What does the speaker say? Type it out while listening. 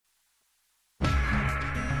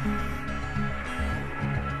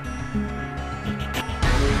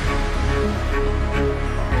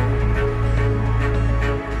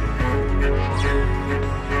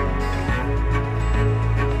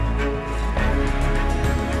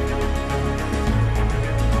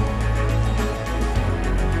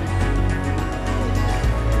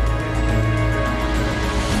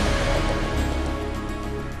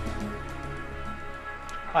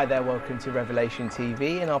Hi there, welcome to Revelation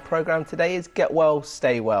TV, and our programme today is Get Well,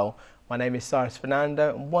 Stay Well. My name is Cyrus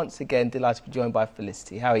Fernando, and once again delighted to be joined by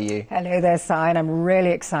Felicity. How are you? Hello there, Si, and I'm really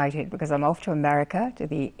excited because I'm off to America to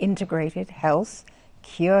the Integrated Health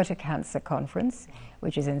Cure to Cancer Conference,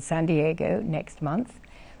 which is in San Diego next month.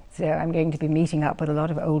 So I'm going to be meeting up with a lot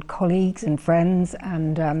of old colleagues and friends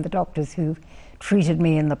and the doctors who've treated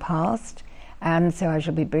me in the past. And so I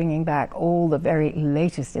shall be bringing back all the very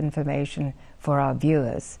latest information for our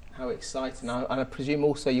viewers. How exciting. And I presume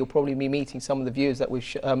also you'll probably be meeting some of the viewers that we've,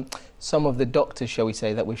 some of the doctors, shall we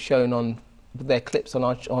say, that we've shown on their clips on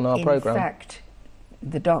our programme. In fact,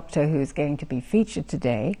 the doctor who's going to be featured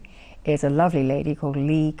today is a lovely lady called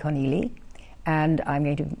Lee Conneely, and I'm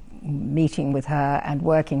going to be meeting with her and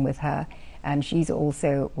working with her, and she's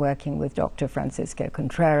also working with Dr. Francisco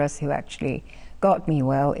Contreras, who actually got me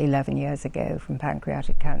well 11 years ago from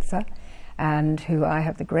pancreatic cancer, and who I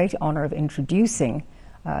have the great honour of introducing.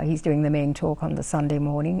 He's doing the main talk on the Sunday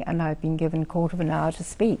morning, and I've been given a quarter of an hour to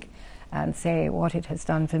speak and say what it has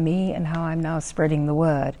done for me and how I'm now spreading the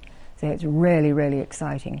word. So it's really, really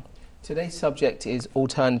exciting. Today's subject is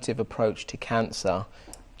alternative approach to cancer.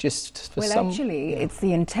 Just for Actually, it's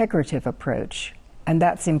the integrative approach, and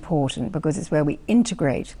that's important because it's where we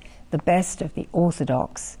integrate the best of the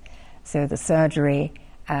orthodox, so the surgery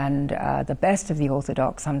and the best of the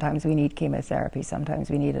orthodox. Sometimes we need chemotherapy, sometimes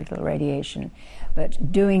we need a little radiation,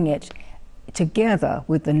 but doing it together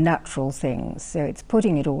with the natural things. So it's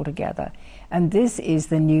putting it all together. And this is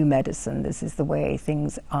the new medicine. This is the way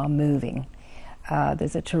things are moving.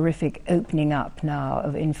 There's a terrific opening up now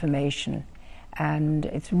of information, and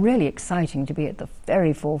it's really exciting to be at the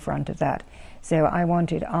very forefront of that. So I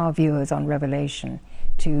wanted our viewers on Revelation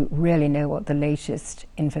to really know what the latest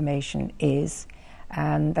information is,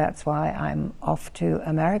 and that's why I'm off to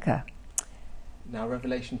America. Now,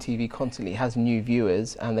 Revelation TV constantly has new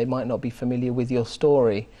viewers, and they might not be familiar with your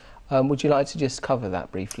story. Would you like to just cover that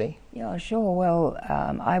briefly? Yeah, sure. Well,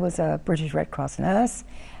 I was a British Red Cross nurse,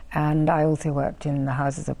 and I also worked in the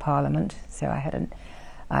Houses of Parliament, so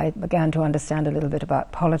I began to understand a little bit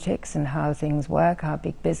about politics and how things work, how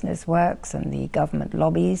big business works and the government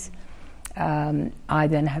lobbies. I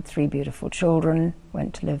then had 3 beautiful children,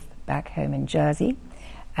 went to live back home in Jersey,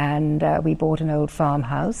 and we bought an old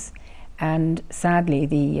farmhouse, and sadly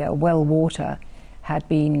the well water had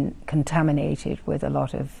been contaminated with a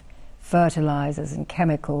lot of fertilizers and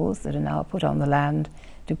chemicals that are now put on the land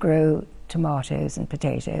to grow tomatoes and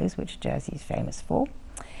potatoes, which Jersey is famous for.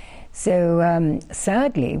 So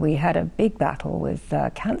sadly, we had a big battle with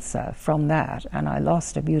cancer from that, and I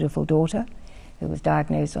lost a beautiful daughter who was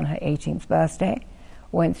diagnosed on her 18th birthday,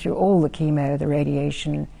 went through all the chemo, the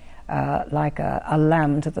radiation, like a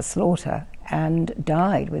lamb to the slaughter, and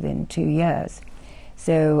died within 2 years.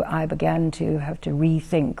 So I began to have to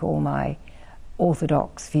rethink all my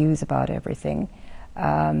orthodox views about everything.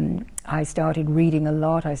 I started reading a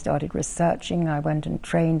lot, I started researching, I went and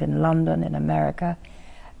trained in London, in America,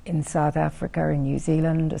 in South Africa, in New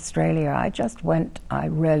Zealand, Australia. I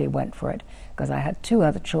really went for it because I had 2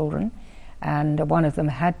 other children, and one of them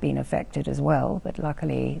had been affected as well, but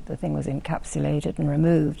luckily the thing was encapsulated and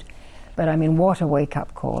removed. But I mean, what a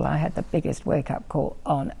wake-up call. I had the biggest wake-up call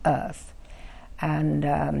on earth. And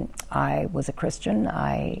I was a Christian.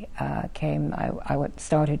 I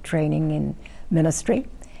started training in ministry,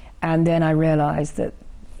 and then I realized that,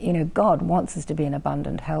 you know, God wants us to be in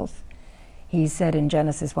abundant health. He said in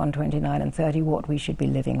Genesis 1:29 and 30 what we should be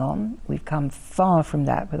living on. We've come far from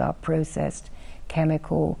that with our processed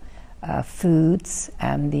chemical foods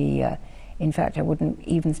and the, in fact, I wouldn't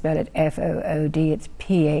even spell it F-O-O-D, it's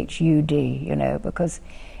P-H-U-D, you know, because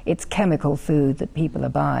it's chemical food that people are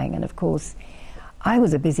buying. And of course, I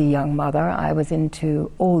was a busy young mother. I was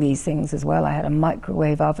into all these things as well. I had a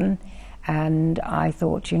microwave oven, and I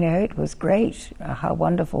thought, you know, it was great, how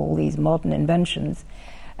wonderful all these modern inventions,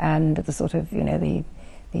 and the sort of, you know,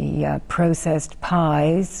 the processed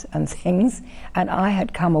pies and things. And I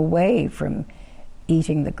had come away from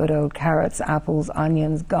eating the good old carrots, apples,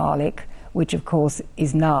 onions, garlic, which of course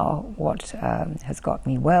is now what has got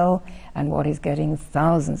me well and what is getting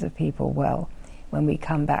thousands of people well when we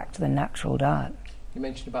come back to the natural diet. You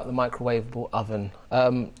mentioned about the microwavable oven.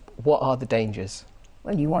 What are the dangers?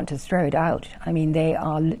 Well, you want to throw it out. I mean, they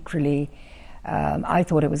are literally, I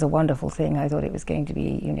thought it was a wonderful thing. I thought it was going to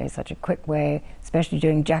be, you know, such a quick way, especially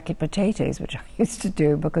doing jacket potatoes, which I used to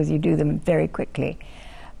do because you do them very quickly.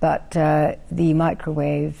 But the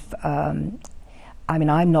microwave, I mean,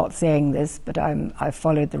 I'm not saying this, but I've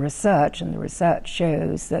followed the research, and the research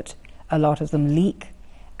shows that a lot of them leak.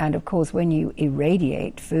 And of course, when you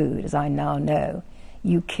irradiate food, as I now know,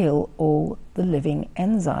 you kill all the living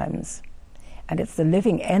enzymes. And it's the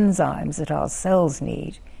living enzymes that our cells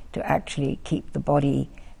need to actually keep the body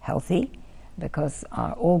healthy, because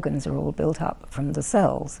our organs are all built up from the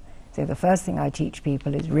cells. So the first thing I teach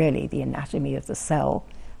people is really the anatomy of the cell,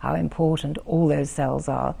 how important all those cells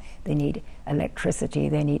are. They need electricity,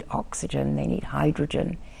 they need oxygen, they need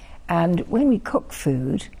hydrogen. And when we cook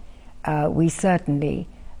food, we certainly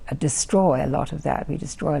destroy a lot of that. We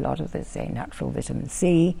destroy a lot of the, say, natural vitamin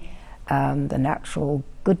C. The natural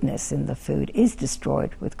goodness in the food is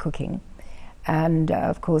destroyed with cooking. And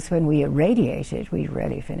of course, when we irradiate it, we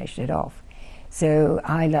really finished it off. So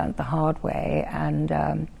I learned the hard way,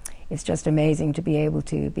 and it's just amazing to be able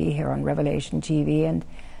to be here on Revelation TV and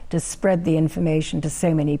to spread the information to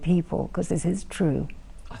so many people, because this is true.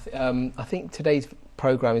 I think today's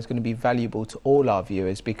program is going to be valuable to all our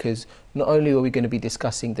viewers, because not only are we going to be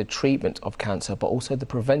discussing the treatment of cancer, but also the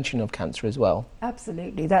prevention of cancer as well.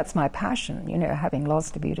 Absolutely, that's my passion. You know, having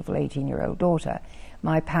lost a beautiful 18-year-old daughter,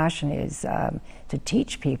 my passion is to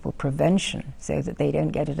teach people prevention so that they don't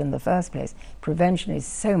get it in the first place. Prevention is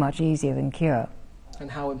so much easier than cure. And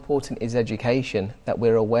how important is education, that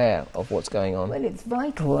we're aware of what's going on? Well, it's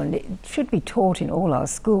vital, and it should be taught in all our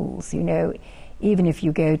schools. You know, even if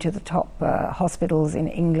you go to the top hospitals in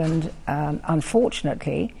England,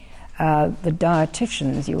 unfortunately, the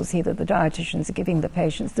dietitians, you'll see that the dietitians are giving the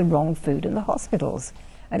patients the wrong food in the hospitals.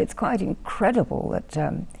 And it's quite incredible that,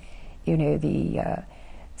 you know,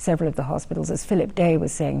 several of the hospitals, as Philip Day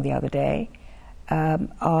was saying the other day,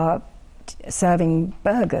 are serving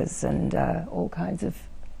burgers and all kinds of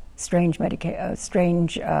strange,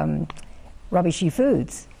 rubbishy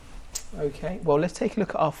foods. Okay, well, let's take a look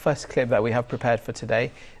at our first clip that we have prepared for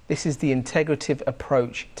today. This is the integrative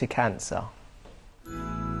approach to cancer.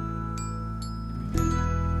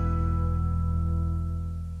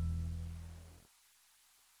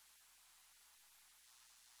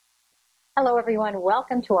 Hello everyone,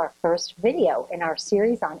 welcome to our first video in our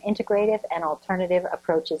series on integrative and alternative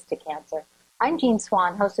approaches to cancer. I'm Jean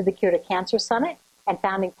Swan, host of the Cure to Cancer Summit and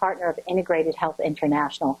founding partner of Integrated Health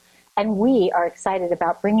International. And we are excited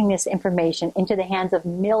about bringing this information into the hands of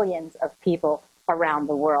millions of people around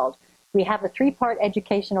the world. We have a 3-part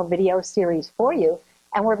educational video series for you,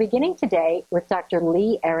 and we're beginning today with Dr.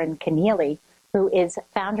 Lee Erin Keneally, who is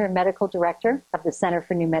founder and medical director of the Center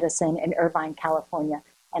for New Medicine in Irvine, California,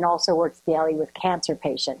 and also works daily with cancer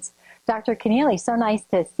patients. Dr. Keneally, so nice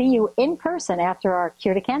to see you in person after our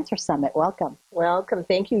Cure to Cancer Summit. Welcome. Welcome.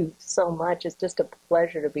 Thank you so much. It's just a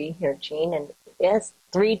pleasure to be here, Jean. And yes,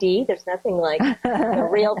 3D, there's nothing like the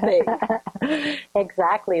real thing.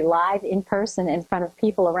 Exactly, live in person in front of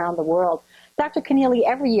people around the world. Dr. Keneally,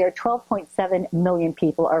 every year 12.7 million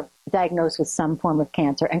people are diagnosed with some form of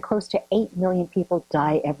cancer, and close to 8 million people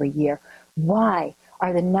die every year. Why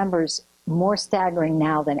are the numbers more staggering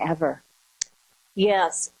now than ever?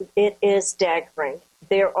 Yes, it is staggering.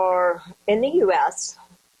 There are, in the U.S.,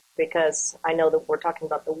 because I know that we're talking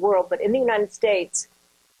about the world, but in the United States,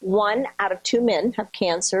 1 out of 2 men have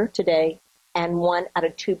cancer today, and 1 out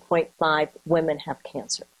of 2.5 women have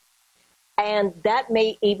cancer. And that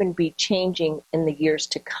may even be changing in the years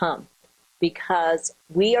to come, because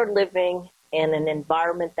we are living in an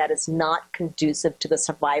environment that is not conducive to the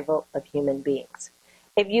survival of human beings.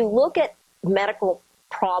 If you look at medical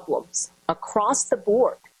problems across the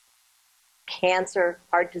board, cancer,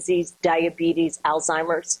 heart disease, diabetes,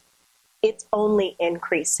 Alzheimer's, it's only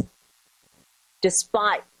increasing.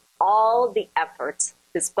 Despite all the efforts,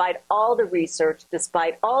 despite all the research,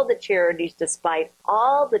 despite all the charities, despite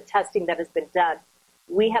all the testing that has been done,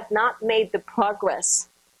 we have not made the progress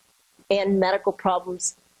in medical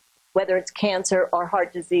problems, whether it's cancer or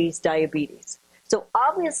heart disease, diabetes. So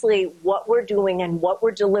obviously what we're doing and what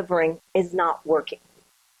we're delivering is not working.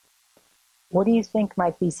 What do you think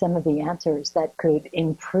might be some of the answers that could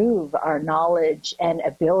improve our knowledge and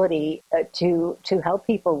ability to help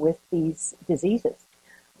people with these diseases?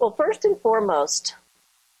 Well, first and foremost,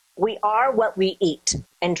 we are what we eat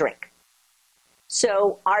and drink.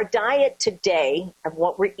 So our diet today of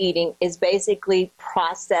what we're eating is basically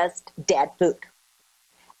processed dead food.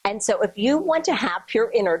 And so if you want to have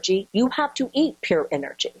pure energy, you have to eat pure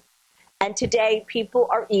energy. And today people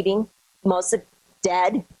are eating most of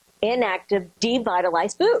dead, inactive,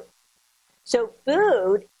 devitalized food. So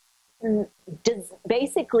food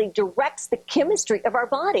basically directs the chemistry of our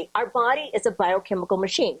body. Our body is a biochemical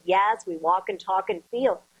machine. Yes, we walk and talk and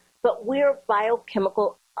feel, but we're a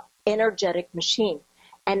biochemical, energetic machine.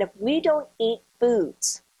 And if we don't eat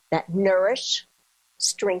foods that nourish,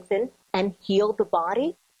 strengthen, and heal the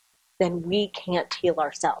body, then we can't heal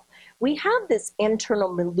ourselves. We have this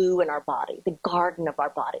internal milieu in our body, the garden of our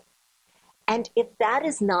body. And if that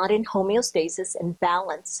is not in homeostasis and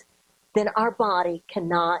balance, then our body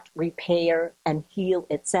cannot repair and heal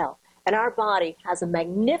itself. And our body has a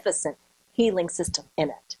magnificent healing system in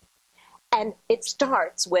it. And it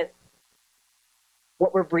starts with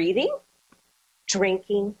what we're breathing,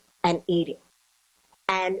 drinking, and eating.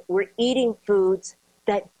 And we're eating foods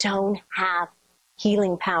that don't have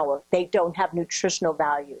healing power. They don't have nutritional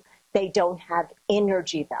value. They don't have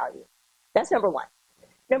energy value. That's number one.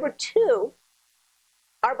 Number two,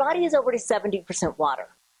 our body is already 70% water,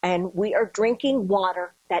 and we are drinking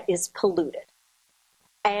water that is polluted.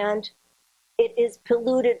 And it is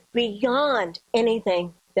polluted beyond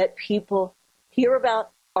anything that people hear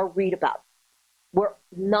about or read about. We're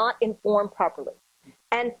not informed properly.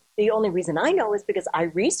 And the only reason I know is because I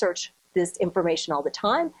research this information all the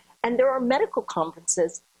time, and there are medical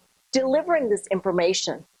conferences delivering this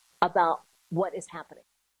information about what is happening.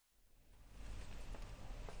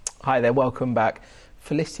 Hi there, welcome back.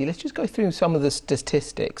 Felicity, let's just go through some of the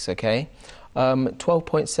statistics, okay?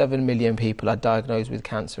 12.7 million people are diagnosed with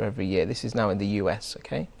cancer every year. This is now in the US,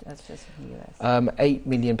 okay? That's just in the US. 8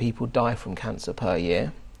 million people die from cancer per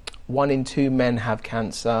year. 1 in 2 men have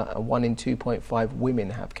cancer, and 1 in 2.5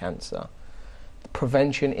 women have cancer.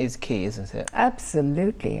 Prevention is key, isn't it?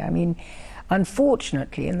 Absolutely. I mean,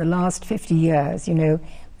 unfortunately, in the last 50 years, you know,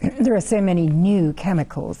 there are so many new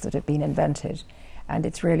chemicals that have been invented. And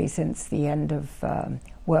it's really since the end of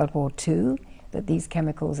World War II that these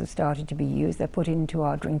chemicals have started to be used. They're put into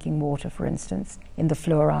our drinking water, for instance, in the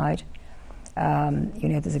fluoride. You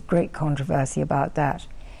know, there's a great controversy about that.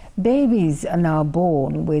 Babies are now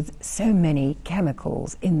born with so many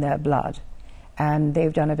chemicals in their blood, and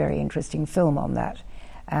they've done a very interesting film on that.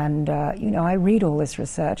 And, you know, I read all this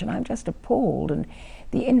research, and I'm just appalled, and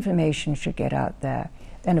the information should get out there.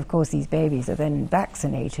 Then, of course, these babies are then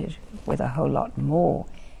vaccinated with a whole lot more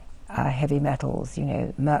heavy metals, you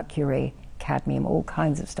know, mercury, cadmium, all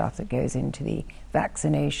kinds of stuff that goes into the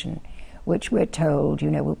vaccination, which we're told,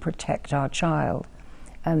 you know, will protect our child.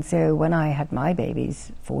 And so when I had my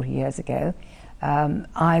babies 40 years ago,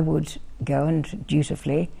 I would go and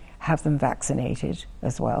dutifully have them vaccinated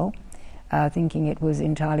as well, thinking it was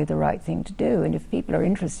entirely the right thing to do. And if people are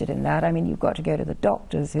interested in that, I mean, you've got to go to the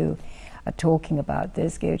doctors who are talking about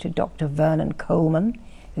this. Go to Dr. Vernon Coleman,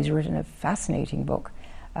 who's written a fascinating book,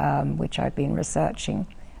 which I've been researching.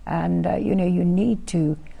 And, you know, you need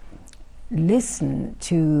to listen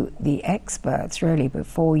to the experts, really,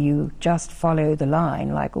 before you just follow the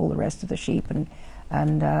line, like all the rest of the sheep,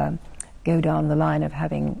 and go down the line of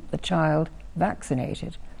having the child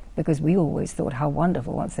vaccinated. Because we always thought how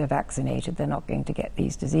wonderful, once they're vaccinated, they're not going to get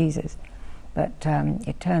these diseases. But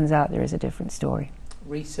it turns out there is a different story.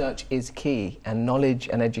 Research is key, and knowledge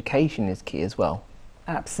and education is key as well.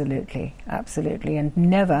 Absolutely, absolutely. And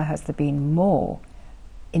never has there been more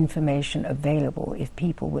information available if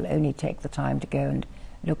people will only take the time to go and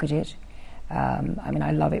look at it. I mean,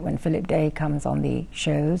 I love it when Philip Day comes on the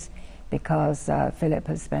shows, because Philip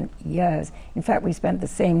has spent years, in fact we spent the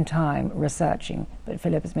same time researching, but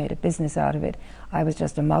Philip has made a business out of it. I was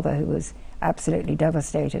just a mother who was absolutely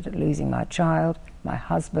devastated at losing my child, my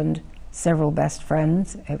husband, several best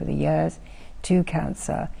friends over the years to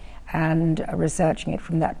cancer, and researching it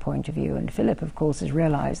from that point of view. And Philip, of course, has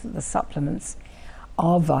realized that the supplements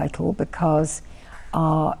are vital because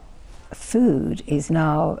our food is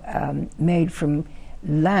now made from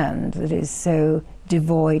land that is so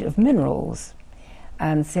devoid of minerals.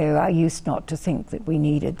 And so I used not to think that we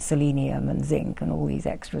needed selenium and zinc and all these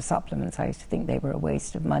extra supplements. I used to think they were a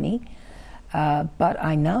waste of money. But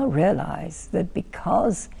I now realize that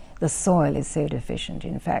because the soil is so deficient,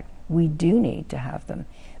 in fact, we do need to have them.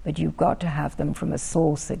 But you've got to have them from a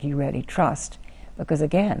source that you really trust. Because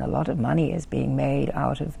again, a lot of money is being made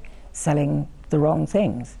out of selling the wrong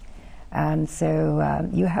things. And so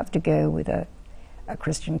you have to go with a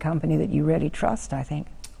Christian company that you really trust, I think.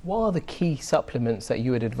 What are the key supplements that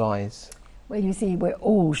you would advise? Well, you see, we're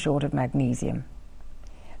all short of magnesium.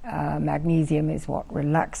 Magnesium is what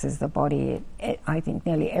relaxes the body. I think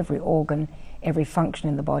nearly every organ, every function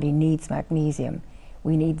in the body needs magnesium.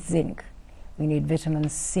 We need zinc. We need vitamin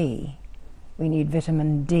C. We need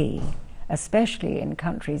vitamin D, especially in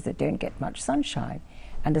countries that don't get much sunshine,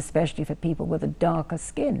 and especially for people with a darker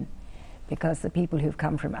skin, because the people who've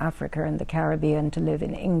come from Africa and the Caribbean to live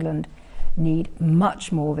in England need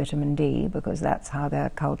much more vitamin D, because that's how their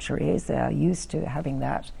culture is. They are used to having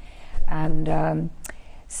that. And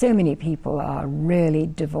so many people are really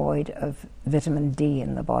devoid of vitamin D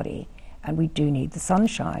in the body, and we do need the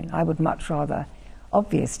sunshine. I would much rather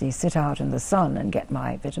obviously sit out in the sun and get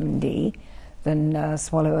my vitamin D than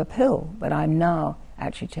swallow a pill. But I'm now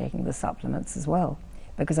actually taking the supplements as well,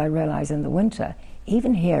 because I realize in the winter,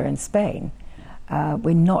 even here in Spain,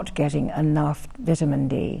 we're not getting enough vitamin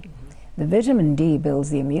D. The vitamin D builds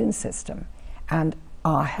the immune system, and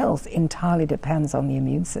our health entirely depends on the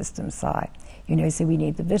immune system side. You know, so we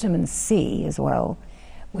need the vitamin C as well,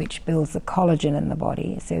 which builds the collagen in the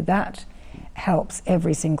body. So that helps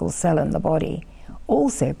every single cell in the body.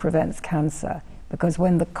 Also prevents cancer, because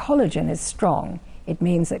when the collagen is strong, it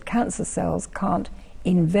means that cancer cells can't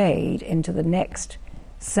invade into the next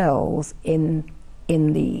cells in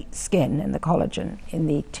the skin, in the collagen, in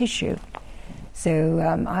the tissue. So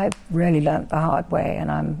I've really learnt the hard way, and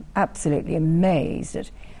I'm absolutely amazed at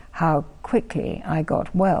how quickly I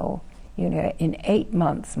got well. You know, in 8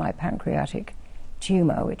 months, my pancreatic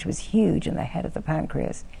tumor, which was huge in the head of the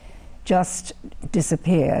pancreas, just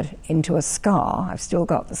disappeared into a scar. I've still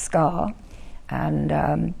got the scar.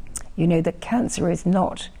 And, you know, the cancer is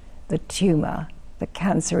not the tumor. The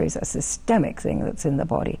cancer is a systemic thing that's in the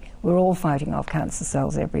body. We're all fighting off cancer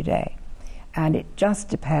cells every day. And it just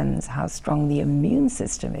depends how strong the immune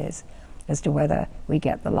system is as to whether we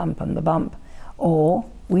get the lump and the bump or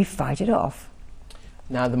we fight it off.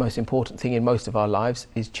 Now, the most important thing in most of our lives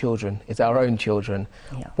is children. It's our own children.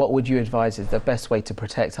 Yeah. What would you advise is the best way to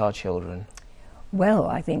protect our children? Well,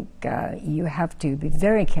 I think you have to be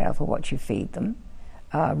very careful what you feed them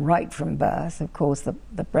right from birth. Of course,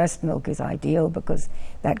 the breast milk is ideal because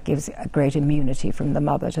that gives a great immunity from the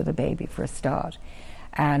mother to the baby for a start.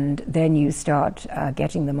 And then you start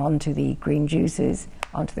getting them onto the green juices,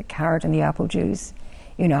 onto the carrot and the apple juice.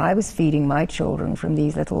 You know, I was feeding my children from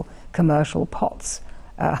these little commercial pots,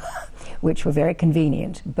 which were very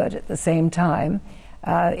convenient, but at the same time,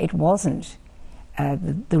 it wasn't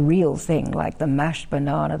the real thing, like the mashed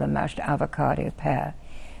banana, the mashed avocado, pear.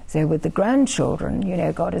 So with the grandchildren, you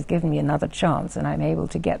know, God has given me another chance, and I'm able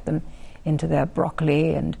to get them into their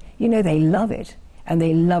broccoli, and, you know, they love it, and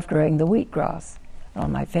they love growing the wheatgrass.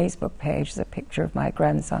 On my Facebook page, there's a picture of my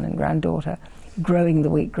grandson and granddaughter growing the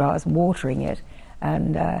wheatgrass, watering it,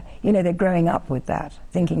 and, you know, they're growing up with that,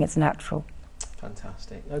 thinking it's natural.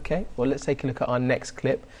 Fantastic. Okay, well, let's take a look at our next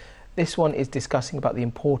clip. This one is discussing about the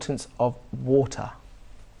importance of water.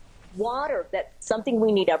 Water, that's something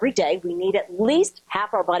we need every day. We need at least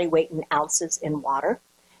half our body weight in ounces in water.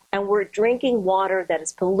 And we're drinking water that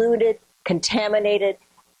is polluted, contaminated,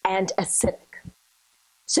 and acidic.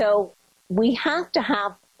 So we have to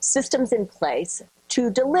have systems in place to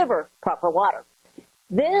deliver proper water.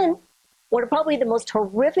 Then, what are probably the most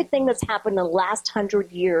horrific thing that's happened in the last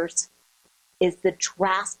 100 years is the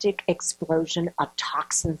drastic explosion of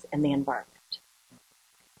toxins in the environment.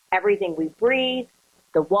 Everything we breathe,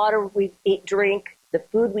 the water we drink, the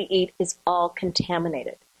food we eat is all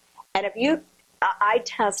contaminated. And I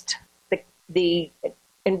test the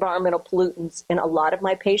environmental pollutants in a lot of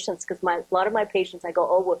my patients, because a lot of my patients, I go,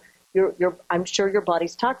 oh, well, I'm sure your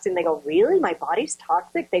body's toxic. And they go, really? My body's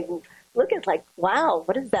toxic? They look at like, wow,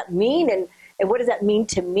 what does that mean? And what does that mean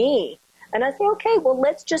to me? And I say, okay, well,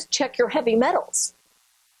 let's just check your heavy metals.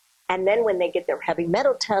 And then when they get their heavy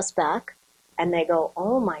metal test back, and they go,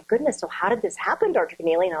 oh my goodness, so how did this happen, Dr.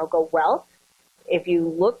 Keneally? And I'll go, well, if you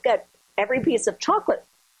look at every piece of chocolate,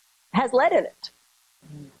 it has lead in it.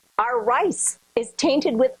 Our rice is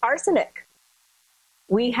tainted with arsenic.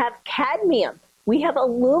 We have cadmium. We have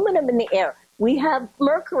aluminum in the air. We have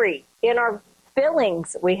mercury in our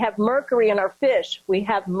fillings. We have mercury in our fish. We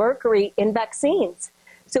have mercury in vaccines.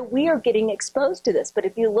 So we are getting exposed to this. But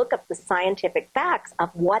if you look up the scientific facts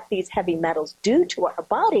of what these heavy metals do to our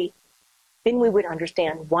body, then we would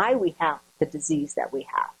understand why we have the disease that we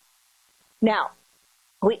have. Now,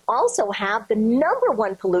 we also have the number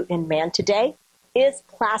one pollutant in man today is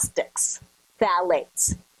plastics,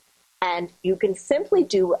 phthalates. And you can simply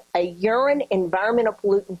do a urine environmental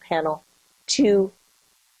pollutant panel to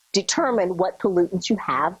determine what pollutants you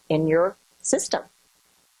have in your system.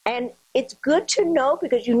 And it's good to know,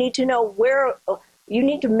 because you need to know where, you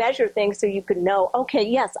need to measure things so you can know, okay,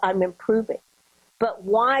 yes, I'm improving. But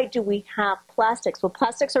why do we have plastics? Well,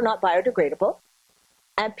 plastics are not biodegradable,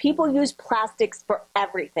 and people use plastics for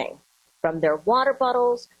everything, from their water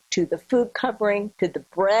bottles to the food covering to the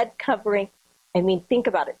bread covering. I mean, think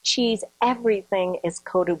about it. Cheese, everything is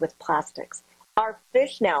coated with plastics. Our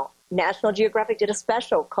fish now, National Geographic did a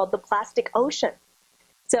special called The Plastic Ocean.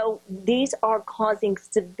 So these are causing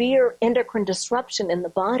severe endocrine disruption in the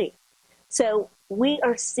body. So we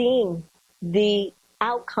are seeing the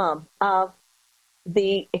outcome of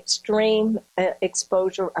the extreme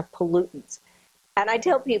exposure of pollutants. And I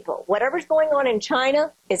tell people, whatever's going on in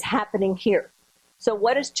China is happening here. So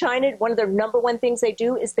what is China? One of their number one things they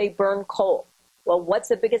do is they burn coal. Well, what's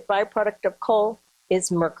the biggest byproduct of coal?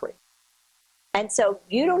 Is mercury. And so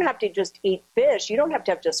you don't have to just eat fish. You don't have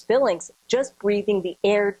to have just fillings. Just breathing the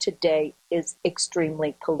air today is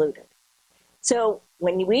extremely polluted. So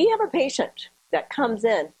when we have a patient that comes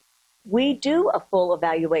in, we do a full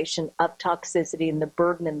evaluation of toxicity and the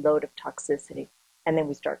burden and load of toxicity, and then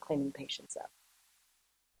we start cleaning patients up.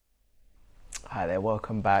 Hi there,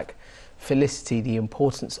 welcome back. Felicity, the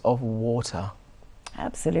importance of water.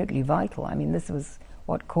 Absolutely vital. I mean, this was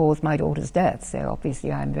what caused my daughter's death, so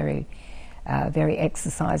obviously I'm very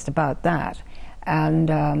exercised about that.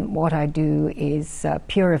 And what I do is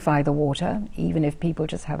purify the water, even if people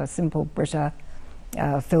just have a simple Brita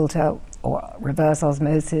filter or reverse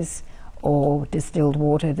osmosis or distilled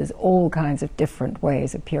water. There's all kinds of different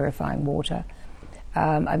ways of purifying water.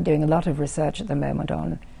 I'm doing a lot of research at the moment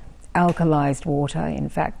on alkalized water. In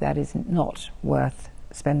fact, that is not worth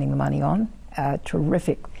spending the money on.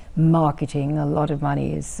 Terrific marketing. A lot of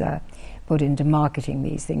money is put into marketing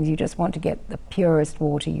these things. You just want to get the purest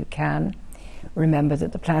water you can. Remember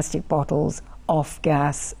that the plastic bottles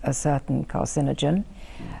off-gas a certain carcinogen.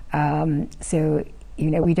 So, you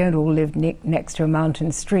know, we don't all live next to a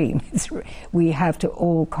mountain stream. We have to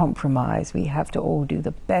all compromise. We have to all do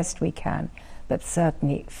the best we can, but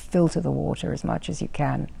certainly filter the water as much as you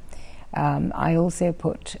can. I also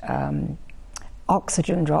put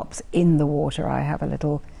oxygen drops in the water. I have a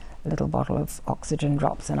little bottle of oxygen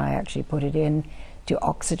drops, and I actually put it in to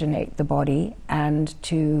oxygenate the body and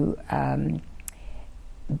to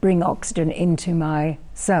bring oxygen into my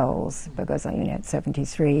cells, because, you know, at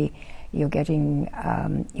 73 you're getting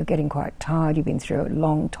quite tired. You've been through a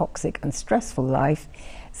long, toxic and stressful life,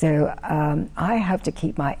 so I have to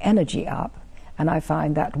keep my energy up, and I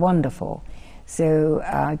find that wonderful. So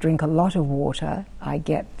I drink a lot of water. I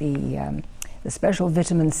get the special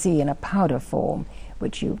vitamin C in a powder form,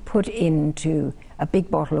 which you put into a big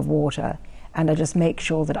bottle of water, and I just make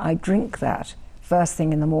sure that I drink that first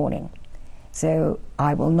thing in the morning. So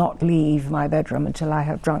I will not leave my bedroom until I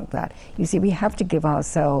have drunk that. You see, we have to give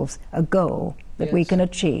ourselves a goal that we can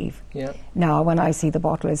achieve. Yeah. Now, when I see the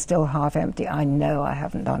bottle is still half empty, I know I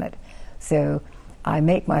haven't done it. So I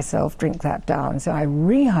make myself drink that down. So I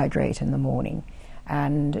rehydrate in the morning.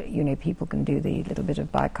 And, you know, people can do the little bit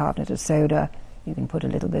of bicarbonate of soda. You can put a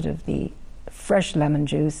little bit of the fresh lemon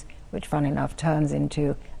juice, which, funny enough, turns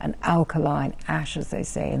into an alkaline ash, as they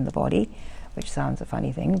say, in the body, which sounds a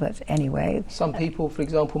funny thing, but anyway. Some people, for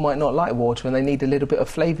example, might not like water and they need a little bit of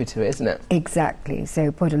flavour to it, isn't it? Exactly.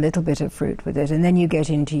 So put a little bit of fruit with it, and then you get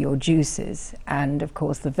into your juices. And, of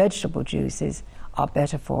course, the vegetable juices are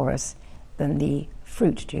better for us than the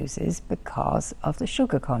fruit juices because of the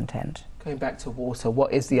sugar content. Going back to water,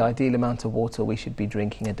 what is the ideal amount of water we should be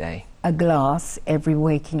drinking a day? A glass every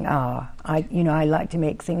waking hour. I like to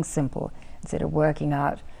make things simple. Instead of working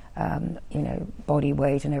out, body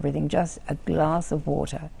weight and everything, just a glass of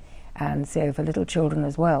water. And so for little children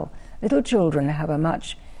as well. Little children have a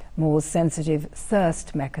much more sensitive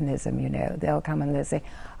thirst mechanism, you know. They'll come and they'll say,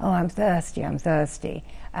 oh, I'm thirsty.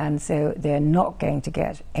 And so they're not going to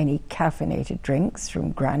get any caffeinated drinks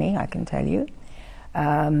from Granny, I can tell you.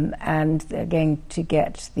 And they're going to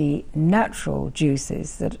get the natural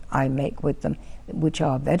juices that I make with them, which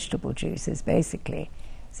are vegetable juices, basically.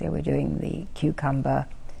 So we're doing the cucumber,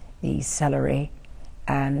 the celery,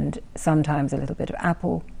 and sometimes a little bit of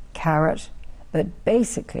apple, carrot, but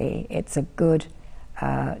basically it's a good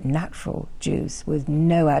natural juice with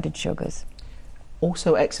no added sugars.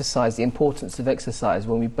 Also exercise, the importance of exercise.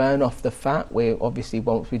 When we burn off the fat, we obviously,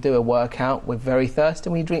 once we do a workout, we're very thirsty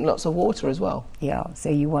and we drink lots of water as well. Yeah, so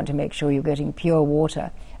you want to make sure you're getting pure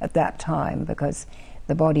water at that time, because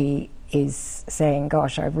the body is saying,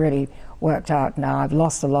 gosh, I've really worked out now, I've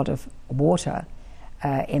lost a lot of water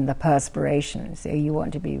in the perspiration. So you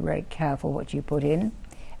want to be very careful what you put in.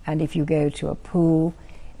 And if you go to a pool,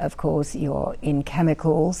 of course, you're in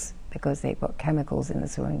chemicals, because they've got chemicals in the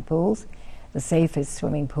swimming pools. The safest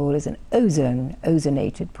swimming pool is an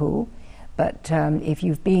ozonated pool. But if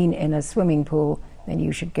you've been in a swimming pool, then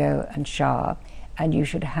you should go and shower. And you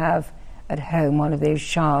should have at home one of those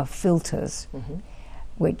shower filters,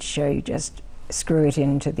 which you just screw it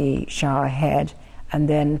into the shower head, and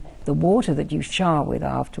then the water that you shower with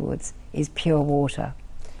afterwards is pure water.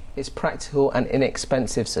 It's practical and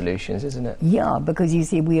inexpensive solutions, isn't it? Yeah, because you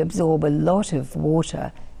see, we absorb a lot of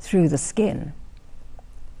water through the skin.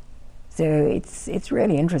 So it's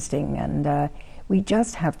really interesting, and we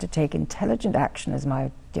just have to take intelligent action, as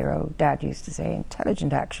my dear old dad used to say,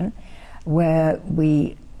 intelligent action, where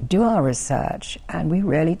we do our research and we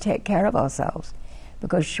really take care of ourselves.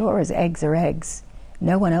 Because sure as eggs are eggs,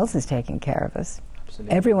 no one else is taking care of us.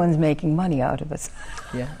 Absolutely. Everyone's making money out of us.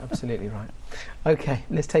 Yeah, absolutely right. Okay,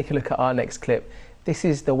 let's take a look at our next clip. This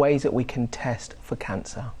is the ways that we can test for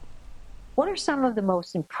cancer. What are some of the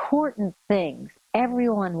most important things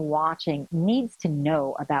everyone watching needs to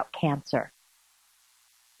know about cancer?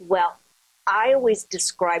 Well, I always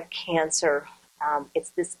describe cancer, it's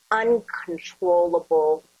this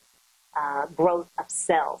uncontrollable growth of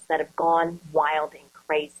cells that have gone wild and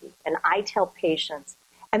crazy. And I tell patients,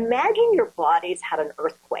 imagine your body's had an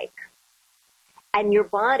earthquake. And your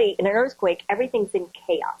body, in an earthquake, everything's in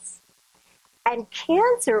chaos. And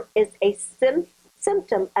cancer is a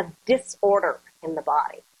symptom of disorder in the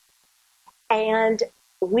body. And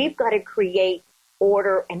we've got to create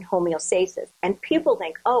order and homeostasis. And people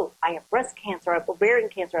think, oh, I have breast cancer, I have ovarian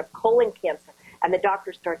cancer, I have colon cancer, and the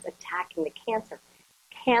doctor starts attacking the cancer.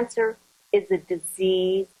 Cancer is a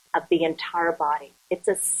disease of the entire body. It's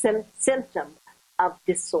a symptom of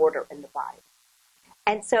disorder in the body.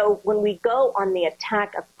 And so when we go on the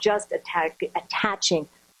attack of just attaching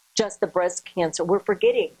just the breast cancer, we're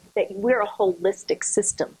forgetting that we're a holistic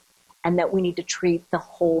system and that we need to treat the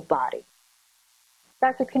whole body.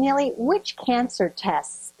 Dr. Keneally, which cancer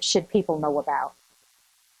tests should people know about?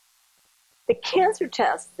 The cancer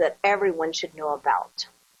tests that everyone should know about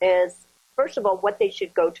is, first of all, what they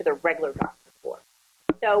should go to their regular doctor for.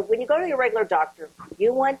 So when you go to your regular doctor,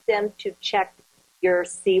 you want them to check your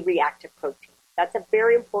C-reactive protein. That's a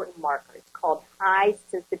very important marker. It's called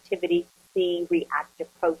high-sensitivity C-reactive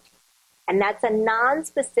protein. And that's a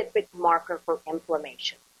non-specific marker for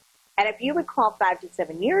inflammation. And if you recall 5 to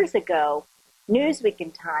 7 years ago, Newsweek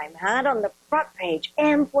in Time had on the front page,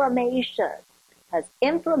 inflammation, because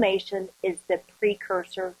inflammation is the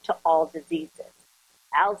precursor to all diseases,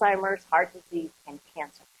 Alzheimer's, heart disease, and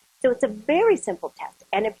cancer. So it's a very simple test.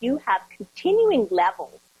 And if you have continuing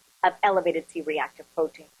levels of elevated C-reactive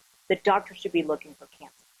protein, the doctor should be looking for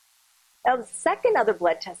cancer. Now, the second other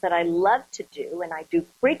blood test that I love to do, and I do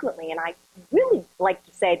frequently, and I really like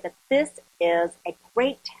to say that this is a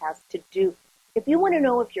great test to do if you want to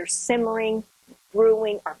know if you're simmering,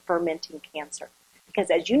 brewing, or fermenting cancer. Because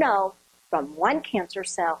as you know, from one cancer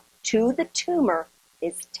cell to the tumor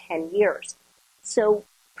is 10 years. So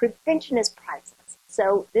prevention is priceless.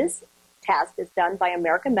 So this test is done by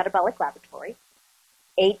American Metabolic Laboratory,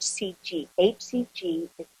 HCG. HCG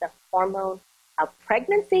is the hormone of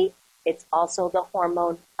pregnancy. It's also the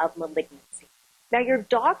hormone of malignancy. Now, your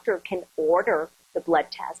doctor can order the blood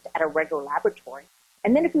test at a regular laboratory.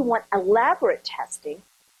 And then if you want elaborate testing,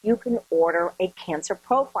 you can order a cancer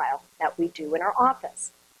profile that we do in our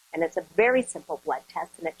office. And it's a very simple blood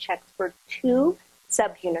test, and it checks for 2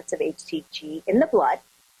 subunits of HCG in the blood,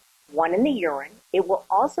 1 in the urine. It will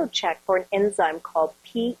also check for an enzyme called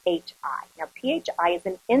PHI. Now, PHI is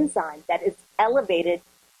an enzyme that is elevated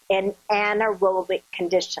in anaerobic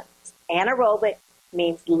conditions. Anaerobic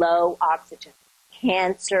means low oxygen.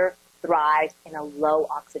 Cancer thrives in a low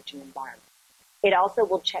oxygen environment. It also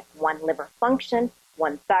will check 1 liver function,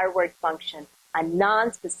 1 thyroid function, a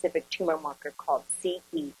non-specific tumor marker called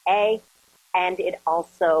CEA, and it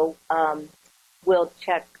also will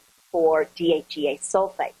check for DHEA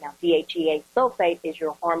sulfate. Now, DHEA sulfate is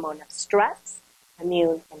your hormone of stress,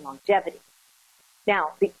 immune, and longevity.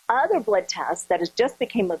 Now, the other blood test that has just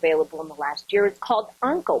become available in the last year is called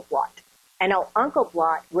OncoBlot. And now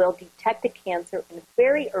OncoBlot will detect the cancer in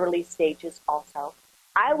very early stages also.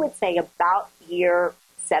 I would say about year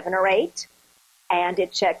 7 or 8. And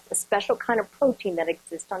it checks a special kind of protein that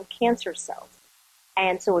exists on cancer cells.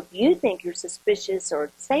 And so if you think you're suspicious,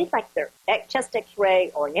 or say like their chest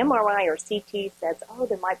x-ray or an MRI or CT says, oh,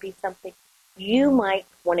 there might be something, you might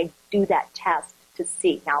want to do that test to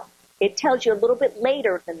see. Now, it tells you a little bit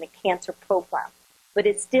later than the cancer profile, but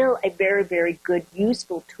it's still a very, very good,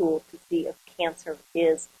 useful tool to see if cancer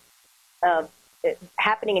is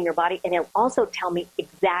happening in your body. And it'll also tell me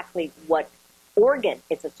exactly what organ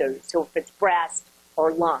it's associated. So if it's breast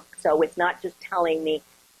or lung. So it's not just telling me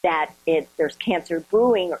that there's cancer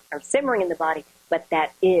brewing or simmering in the body, but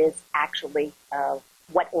that is actually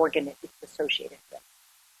what organ it's associated with.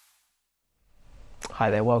 Hi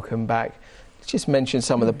there, welcome back. Let's just mention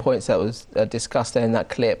some of the points that was discussed there in that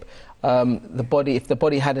clip. If the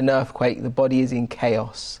body had an earthquake, the body is in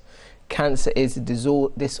chaos. Cancer is a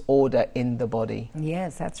disorder in the body.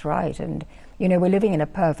 Yes, that's right. And, you know, we're living in a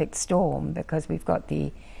perfect storm because we've got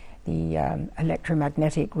the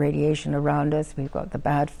electromagnetic radiation around us. We've got the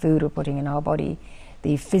bad food we're putting in our body,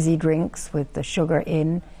 the fizzy drinks with the sugar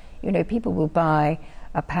in. You know, people will buy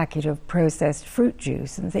a packet of processed fruit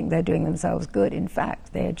juice and think they're doing themselves good. In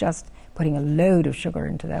fact, they're just putting a load of sugar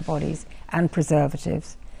into their bodies and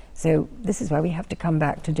preservatives. So this is why we have to come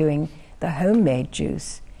back to doing the homemade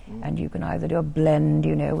juice. And you can either do a blend,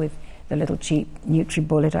 you know, with the little cheap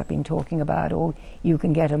NutriBullet I've been talking about, or you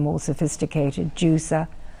can get a more sophisticated juicer.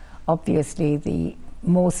 Obviously, the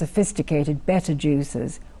more sophisticated, better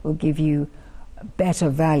juicers will give you better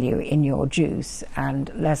value in your juice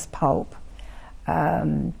and less pulp.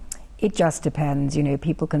 It just depends, you know,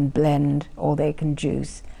 people can blend or they can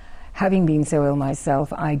juice. Having been so ill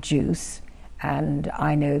myself, I juice, and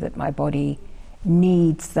I know that my body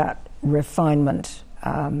needs that refinement.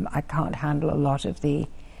 I can't handle a lot of the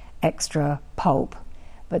extra pulp,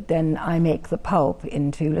 but then I make the pulp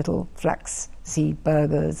into little flaxseed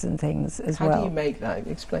burgers and things as well. How do you make that?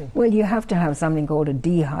 Explain. Well, you have to have something called a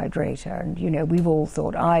dehydrator, and you know, we've all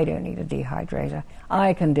thought, I don't need a dehydrator.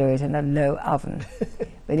 I can do it in a low oven,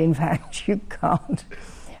 but in fact you can't.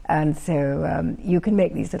 And so you can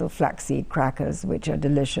make these little flaxseed crackers, which are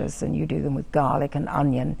delicious, and you do them with garlic and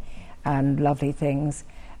onion and lovely things.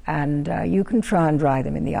 And you can try and dry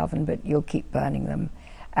them in the oven, but you'll keep burning them.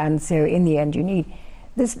 And so in the end you need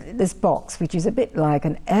this box, which is a bit like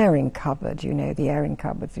an airing cupboard, you know, the airing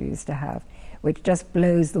cupboards we used to have, which just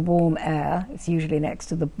blows the warm air. It's usually next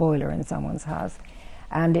to the boiler in someone's house.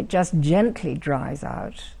 And it just gently dries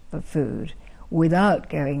out the food without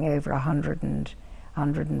going over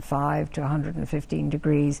 105 to 115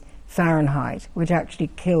 degrees Fahrenheit, which actually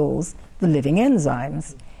kills the living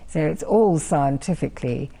enzymes. So it's all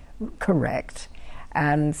scientifically correct.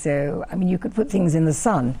 And so, I mean, you could put things in the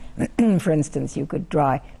sun. For instance, you could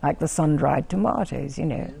dry, like the sun-dried tomatoes, you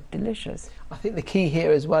know, delicious. I think the key here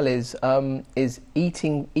as well is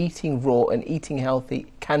eating raw and eating healthy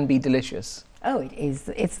can be delicious. Oh, it is.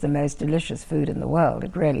 It's the most delicious food in the world.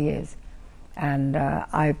 It really is. And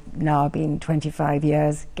I've now been 25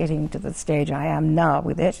 years getting to the stage I am now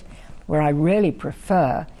with it, where I really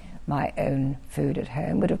prefer my own food at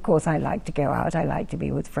home. But of course I like to go out, I like to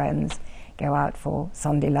be with friends, go out for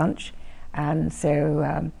Sunday lunch, and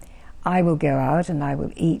so I will go out and I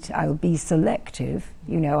will eat. I will be selective,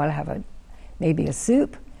 you know. I'll have maybe a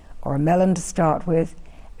soup or a melon to start with,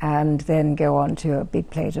 and then go on to a big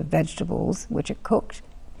plate of vegetables which are cooked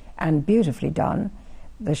and beautifully done.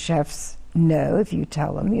 The chefs know if you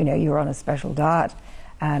tell them, you know, you're on a special diet,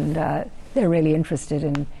 and they're really interested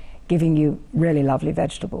in giving you really lovely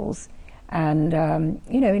vegetables. And,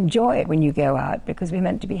 you know, enjoy it when you go out, because we're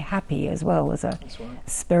meant to be happy as well. There's a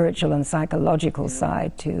spiritual and psychological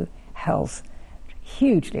side to health,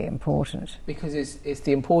 hugely important. Because it's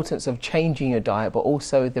the importance of changing your diet, but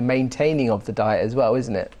also the maintaining of the diet as well,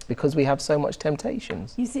 isn't it? Because we have so much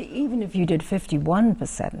temptations. You see, even if you did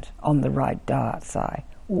 51% on the right diet side,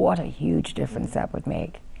 what a huge difference that would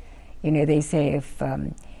make. You know, they say if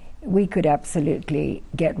we could absolutely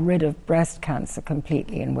get rid of breast cancer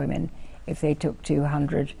completely in women if they took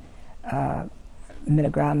 200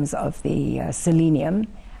 milligrams of the selenium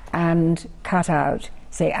and cut out,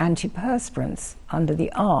 say, antiperspirants under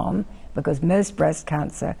the arm, because most breast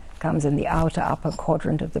cancer comes in the outer upper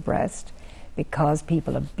quadrant of the breast, because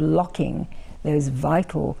people are blocking those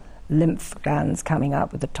vital lymph glands coming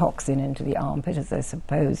up with the toxin into the armpit, as they're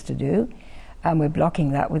supposed to do, and we're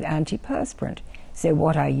blocking that with antiperspirant. So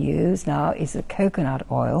what I use now is the coconut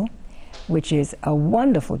oil, which is a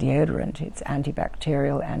wonderful deodorant. It's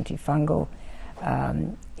antibacterial, antifungal,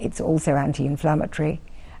 it's also anti-inflammatory,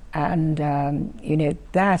 and you know,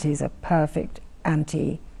 that is a perfect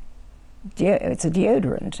it's a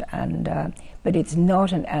deodorant, and but it's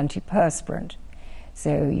not an antiperspirant.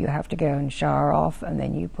 So you have to go and shower off, and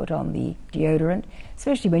then you put on the deodorant,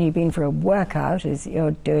 especially when you've been for a workout, as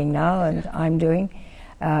you're doing now and I'm doing.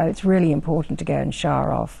 It's really important to go and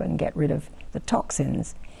shower off and get rid of the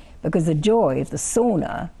toxins, because the joy of the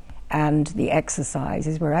sauna and the exercise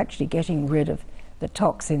is we're actually getting rid of the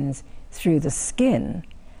toxins through the skin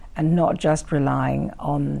and not just relying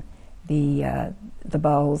on the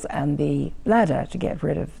bowels and the bladder to get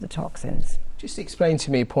rid of the toxins. Just explain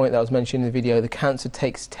to me a point that was mentioned in the video: the cancer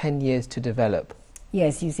takes 10 years to develop.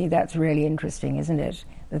 Yes, you see, that's really interesting, isn't it?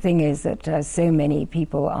 The thing is that so many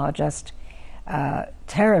people are just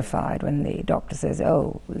terrified when the doctor says,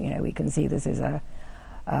 oh, you know, we can see this is a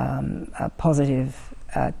positive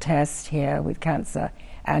test here with cancer,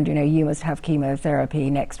 and, you know, you must have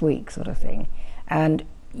chemotherapy next week, sort of thing. And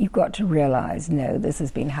you've got to realize, no, this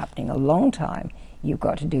has been happening a long time. You've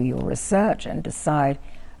got to do your research and decide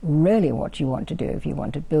really what you want to do. If you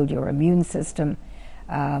want to build your immune system,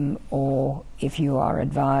 or if you are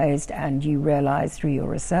advised and you realize through your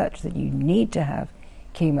research that you need to have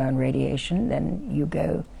chemo and radiation, then you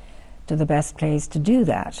go to the best place to do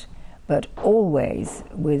that, but always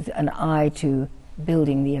with an eye to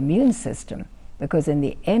building the immune system, because in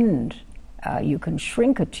the end, you can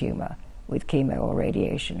shrink a tumor with chemo or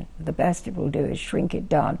radiation. The best it will do is shrink it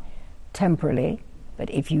down temporarily, but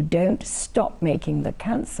if you don't stop making the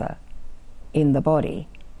cancer in the body,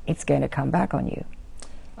 it's going to come back on you.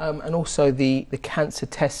 And also the cancer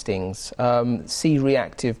testings,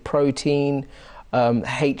 C-reactive protein,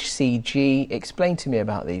 HCG. Explain to me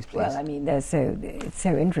about these, please. Well, I mean, it's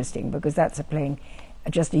so interesting because that's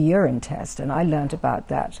just a urine test, and I learned about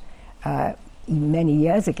that many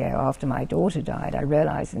years ago after my daughter died. I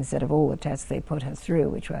realized instead of all the tests they put her through,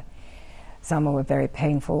 which were, some were very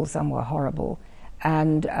painful, some were horrible,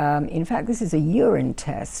 and in fact this is a urine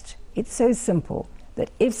test. It's so simple that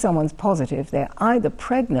if someone's positive, they're either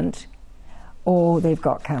pregnant or they've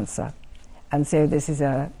got cancer. And so this is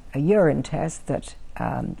a urine test that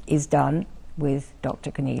is done with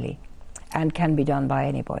Dr. Keneally and can be done by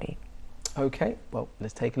anybody. Okay, well,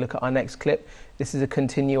 let's take a look at our next clip. This is a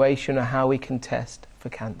continuation of how we can test for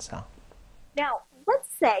cancer. Now, let's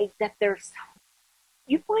say that there's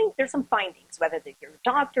some findings, whether that your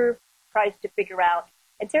doctor tries to figure out,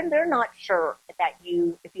 and they're not sure that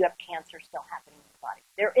if you have cancer still happening in your body.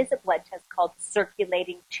 There is a blood test called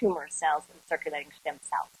circulating tumor cells and circulating stem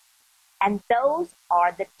cells. And those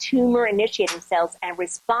are the tumor-initiating cells and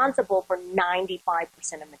responsible for 95%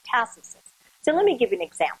 of metastasis. So let me give you an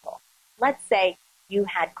example. Let's say you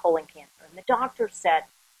had colon cancer, and the doctor said,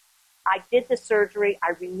 I did the surgery,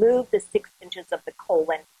 I removed the 6 inches of the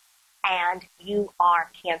colon, and you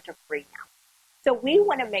are cancer-free now. So we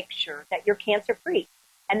want to make sure that you're cancer-free.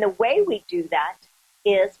 And the way we do that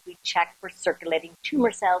is we check for circulating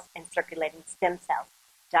tumor cells and circulating stem cells,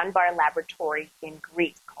 done by a laboratory in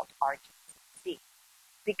Greece called RGC.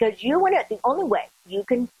 Because the only way you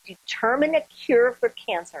can determine a cure for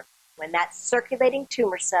cancer when that circulating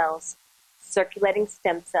tumor cells, circulating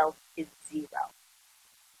stem cells is 0.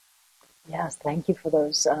 Yes, thank you for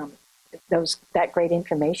that great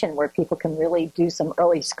information where people can really do some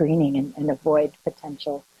early screening and avoid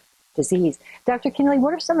potential disease. Dr. Keneally,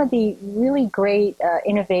 what are some of the really great,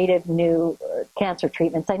 innovative new cancer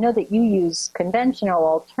treatments? I know that you use conventional,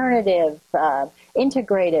 alternative,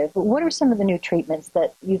 integrative. What are some of the new treatments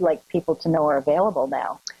that you'd like people to know are available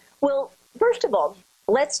now? Well, first of all,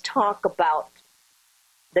 let's talk about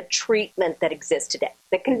the treatment that exists today.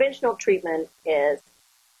 The conventional treatment is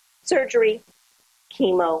surgery,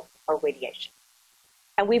 chemo, or radiation.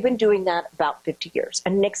 And we've been doing that about 50 years.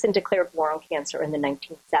 And Nixon declared war on cancer in the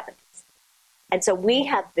 1970s. And so we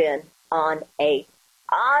have been on a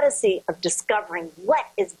odyssey of discovering what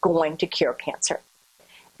is going to cure cancer.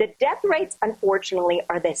 The death rates, unfortunately,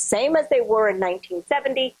 are the same as they were in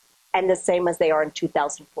 1970 and the same as they are in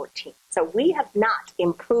 2014. So we have not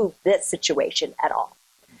improved this situation at all.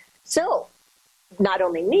 So not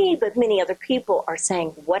only me, but many other people are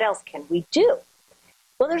saying, what else can we do?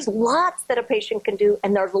 Well, there's lots that a patient can do,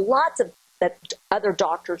 and there's lots that other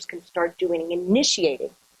doctors can start doing and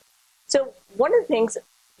initiating. So one of the things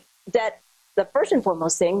that the first and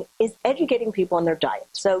foremost thing is educating people on their diet.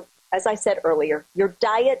 So as I said earlier, your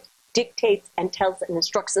diet dictates and tells and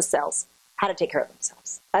instructs the cells how to take care of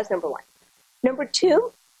themselves. That's number one. Number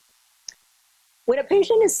two, when a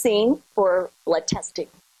patient is seen for blood testing,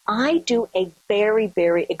 I do a very,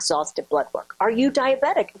 very exhaustive blood work. Are you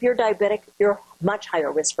diabetic? If you're diabetic, you're much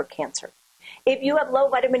higher risk for cancer. If you have low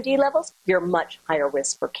vitamin D levels, you're much higher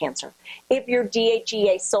risk for cancer. If your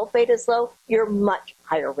DHEA sulfate is low, you're much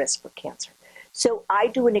higher risk for cancer. So I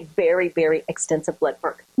do a very, very extensive blood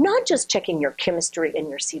work, not just checking your chemistry and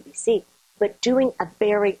your CBC, but doing a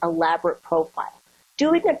very elaborate profile,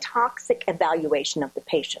 doing a toxic evaluation of the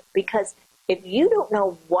patient, because if you don't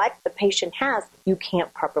know what the patient has, you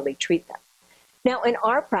can't properly treat them. Now, in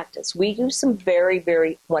our practice, we use some very,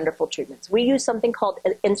 very wonderful treatments. We use something called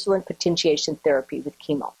insulin potentiation therapy with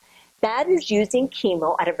chemo. That is using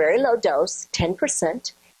chemo at a very low dose,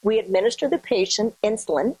 10%. We administer the patient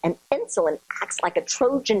insulin, and insulin acts like a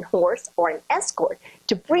Trojan horse or an escort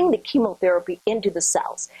to bring the chemotherapy into the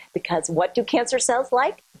cells. Because what do cancer cells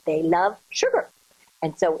like? They love sugar.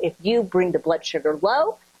 And so if you bring the blood sugar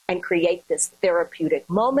low and create this therapeutic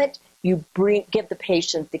moment, you give the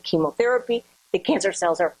patient the chemotherapy, the cancer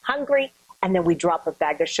cells are hungry, and then we drop a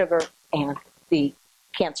bag of sugar and the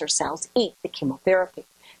cancer cells eat the chemotherapy.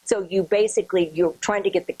 So you're trying to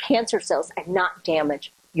get the cancer cells and not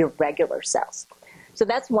damage your regular cells. So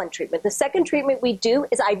that's one treatment. The second treatment we do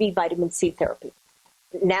is IV vitamin C therapy.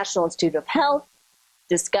 The National Institute of Health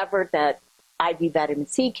discovered that IV vitamin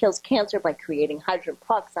C kills cancer by creating hydrogen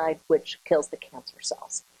peroxide, which kills the cancer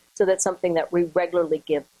cells. So that's something that we regularly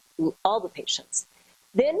give all the patients.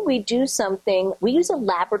 Then we use a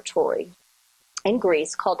laboratory in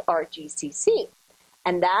Greece called RGCC.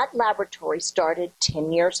 And that laboratory started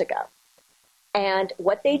 10 years ago. And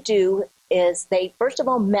what they do is they, first of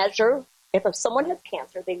all, measure, if someone has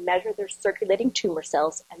cancer, they measure their circulating tumor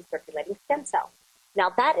cells and circulating stem cells. Now,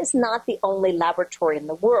 that is not the only laboratory in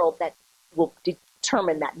the world that will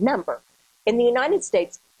determine that number. In the United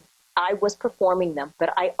States, I was performing them,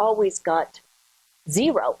 but I always got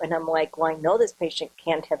 0. And I'm like, well, I know this patient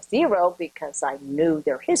can't have 0 because I knew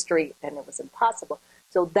their history and it was impossible.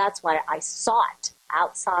 So that's why I sought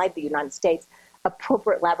outside the United States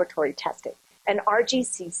appropriate laboratory testing. And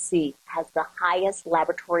RGCC has the highest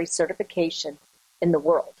laboratory certification in the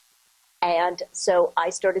world. And so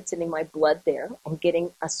I started sending my blood there and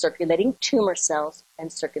getting a circulating tumor cells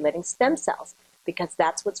and circulating stem cells, because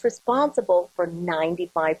that's what's responsible for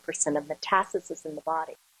 95% of metastasis in the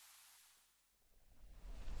body.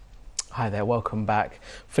 Hi there, welcome back.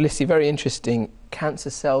 Felicity, very interesting.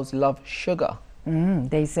 Cancer cells love sugar.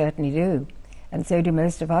 They certainly do. And so do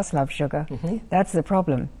most of us love sugar. That's the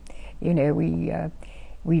problem. You know,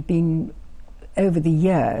 we've been, over the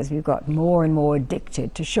years, we've got more and more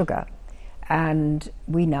addicted to sugar. And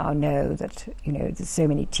we now know that, you know, there's so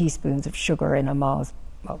many teaspoons of sugar in a Mars,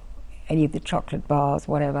 well, any of the chocolate bars,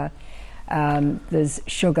 whatever. There's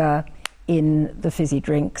sugar in the fizzy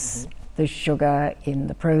drinks. There's sugar in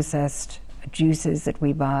the processed juices that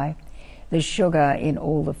we buy. There's sugar in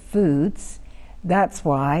all the foods. That's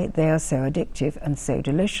why they are so addictive and so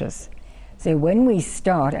delicious. So when we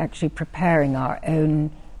start actually preparing our own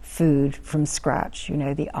food from scratch, you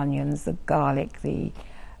know, the onions, the garlic, the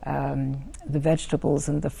vegetables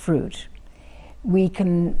and the fruit, we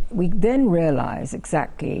then realize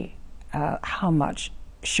exactly how much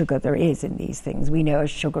sugar there is in these things. We know a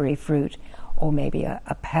sugary fruit, or maybe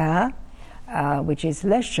a pear, which is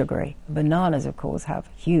less sugary. Bananas, of course, have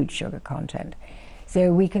huge sugar content.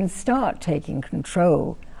 So we can start taking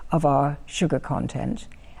control of our sugar content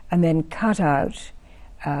and then cut out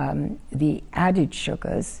the added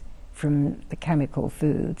sugars from the chemical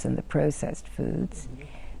foods and the processed foods.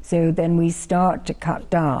 So then we start to cut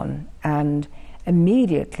down, and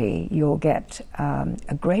immediately you'll get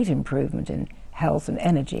a great improvement in health and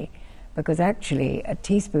energy, because actually a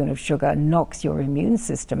teaspoon of sugar knocks your immune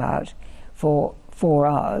system out for 4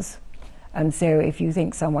 hours. And so if you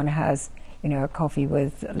think someone has, you know, a coffee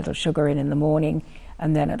with a little sugar in the morning,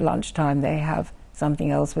 and then at lunchtime they have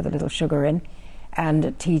something else with a little sugar in, and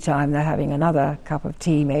at tea time they're having another cup of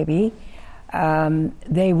tea maybe,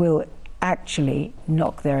 they will actually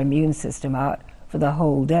knock their immune system out for the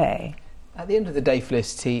whole day. At the end of the day,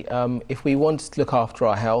 Felicity, if we want to look after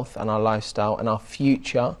our health and our lifestyle and our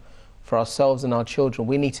future for ourselves and our children,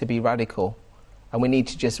 we need to be radical, and we need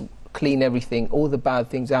to just clean everything, all the bad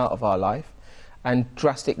things out of our life, and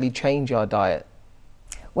drastically change our diet.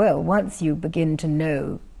 Well, once you begin to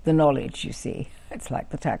know the knowledge, you see, it's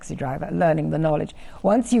like the taxi driver, learning the knowledge.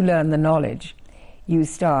 Once you learn the knowledge, you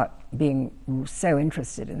start being so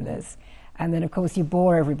interested in this. And then, of course, you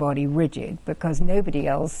bore everybody rigid, because nobody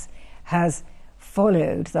else has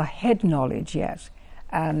followed the head knowledge yet.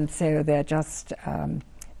 And so they're just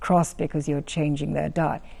cross because you're changing their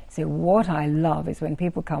diet. So what I love is when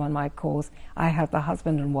people come on my course, I have the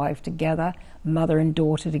husband and wife together, mother and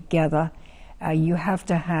daughter together. You have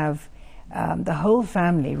to have the whole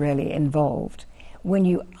family really involved. When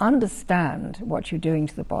you understand what you're doing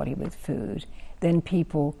to the body with food, then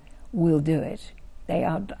people will do it. They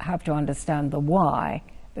have to understand the why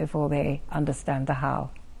before they understand the how.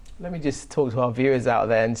 Let me just talk to our viewers out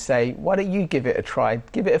there and say, why don't you give it a try?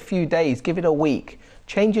 Give it a few days, give it a week.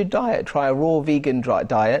 Change your diet, try a raw vegan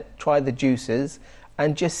diet, try the juices,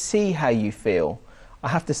 and just see how you feel. I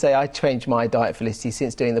have to say, I changed my diet, Felicity,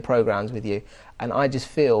 since doing the programs with you, and I just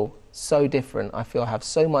feel so different. I feel I have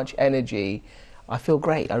so much energy. I feel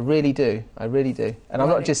great. I really do. I really do. And I'm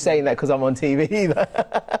not just saying that because I'm on TV either.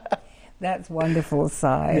 That's wonderful, Si.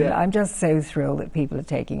 Yeah. I'm just so thrilled that people are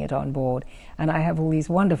taking it on board. And I have all these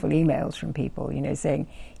wonderful emails from people, you know, saying,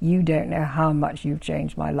 you don't know how much you've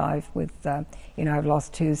changed my life with, you know, I've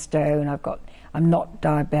lost 2 stone, I'm not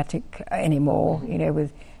diabetic anymore, you know,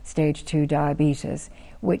 with stage 2 diabetes,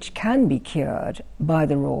 which can be cured by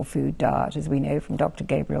the raw food diet, as we know from Dr.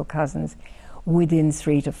 Gabriel Cousins, within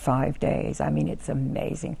 3 to 5 days. I mean, it's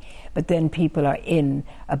amazing. But then people are in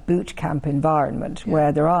a boot camp environment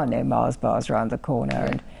where there are no Mars bars around the corner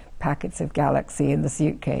and packets of Galaxy in the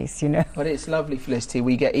suitcase, you know. But it's lovely, Felicity.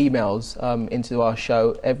 We get emails into our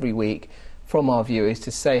show every week from our viewers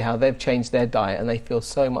to say how they've changed their diet and they feel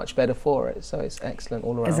so much better for it. So it's excellent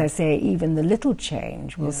all around. As I say, even the little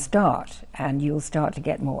change will start, and you'll start to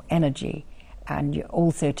get more energy, and you're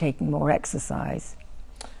also taking more exercise.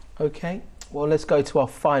 Okay. Well, let's go to our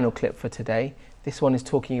final clip for today. This one is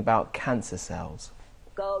talking about cancer cells.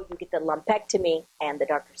 You get the lumpectomy, and the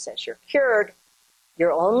doctor says you're cured.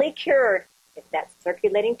 You're only cured if that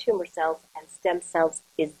circulating tumor cells and stem cells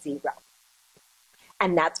is 0.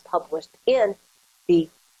 And that's published in the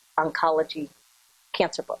oncology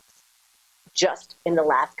cancer books just in the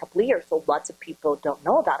last couple of years. So lots of people don't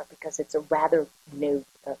know about it because it's a rather new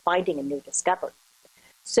finding, a new discovery.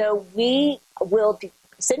 So we will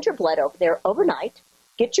send your blood over there overnight,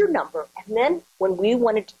 get your number, and then when we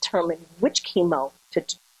want to determine which chemo to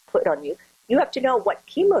put on you, you have to know what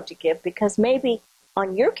chemo to give because maybe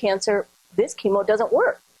on your cancer, this chemo doesn't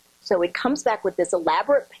work. So it comes back with this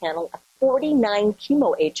elaborate panel of 49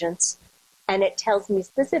 chemo agents, and it tells me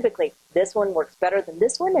specifically, this one works better than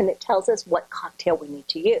this one, and it tells us what cocktail we need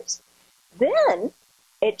to use. Then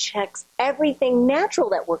it checks everything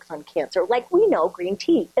natural that works on cancer. Like we know green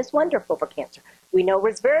tea is wonderful for cancer. We know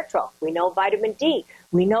resveratrol. We know vitamin D.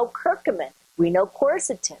 We know curcumin. We know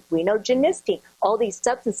quercetin. We know genistein. All these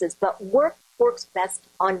substances, but works best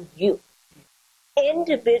on you.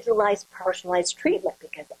 Individualized, personalized treatment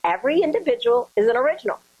because every individual is an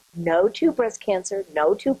original. No 2 breast cancer,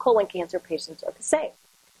 no 2 colon cancer patients are the same.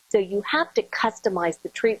 So you have to customize the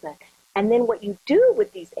treatment. And then what you do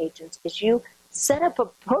with these agents is you set up a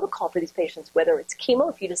protocol for these patients, whether it's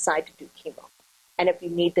chemo, if you decide to do chemo. And if you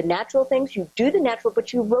need the natural things, you do the natural,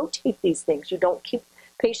 but you rotate these things. You don't keep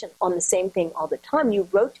patient on the same thing all the time. You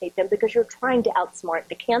rotate them because you're trying to outsmart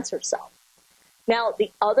the cancer cell. Now,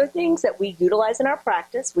 the other things that we utilize in our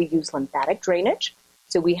practice, we use lymphatic drainage.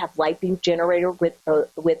 So we have light beam generator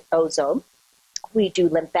with ozone. We do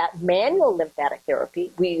manual lymphatic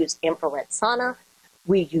therapy. We use infrared sauna.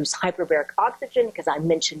 We use hyperbaric oxygen because I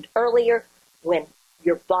mentioned earlier, when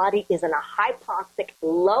your body is in a hypoxic,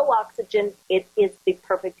 low oxygen, it is the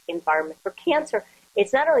perfect environment for cancer.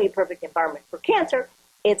 It's not only a perfect environment for cancer,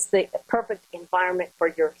 it's the perfect environment for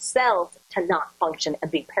your cells to not function and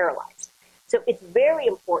be paralyzed. So it's very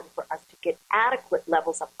important for us to get adequate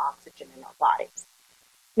levels of oxygen in our bodies.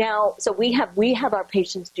 Now, so we have our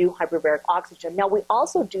patients do hyperbaric oxygen. Now, we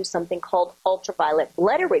also do something called ultraviolet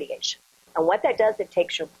blood irradiation. And what that does, it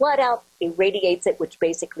takes your blood out, irradiates it, which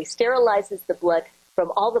basically sterilizes the blood from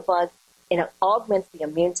all the bugs, and it augments the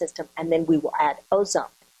immune system, and then we will add ozone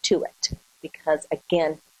to it. Because,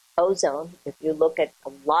 again, ozone, if you look at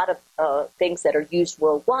a lot of things that are used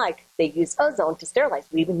worldwide, they use ozone to sterilize.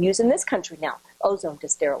 We even use in this country now, ozone to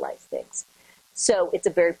sterilize things. So it's a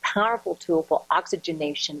very powerful tool for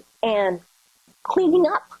oxygenation and cleaning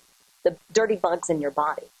up the dirty bugs in your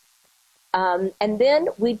body. And then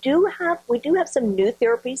we do have some new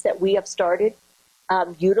therapies that we have started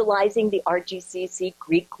utilizing the RGCC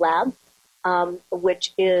Greek lab,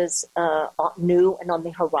 which is new and on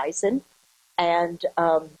the horizon. And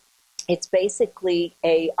it's basically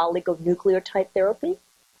a oligonucleotide therapy,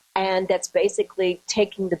 and that's basically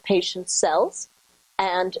taking the patient's cells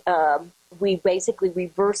and we basically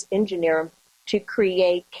reverse engineer them to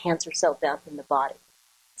create cancer cell death in the body.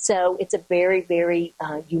 So it's a very, very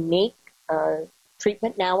unique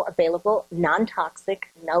treatment now available, non-toxic,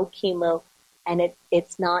 no chemo, and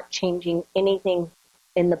it's not changing anything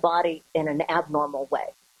in the body in an abnormal way.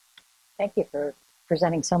 Thank you for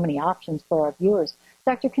presenting so many options for our viewers.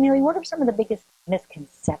 Dr. Keneally, what are some of the biggest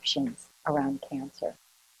misconceptions around cancer?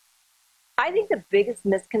 I think the biggest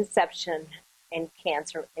misconception in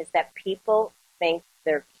cancer is that people think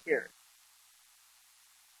they're cured.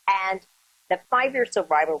 And the 5-year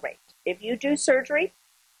survival rate, if you do surgery,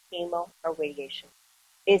 chemo, or radiation,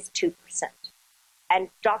 is 2%. And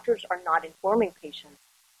doctors are not informing patients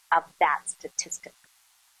of that statistic.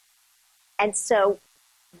 And so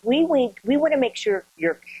we want to make sure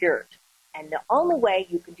you're cured. And the only way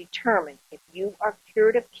you can determine if you are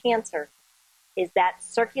cured of cancer is that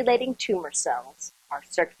circulating tumor cells, or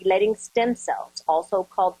circulating stem cells, also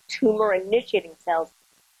called tumor-initiating cells,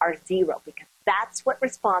 are 0, because that's what's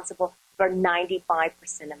responsible for 95%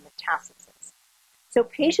 of metastasis. So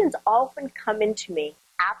patients often come into me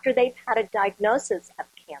after they've had a diagnosis of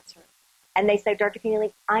cancer, and they say, Dr.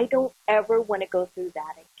 Keneally, I don't ever want to go through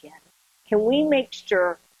that again. Can we make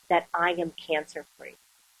sure that I am cancer-free?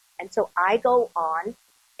 And so I go on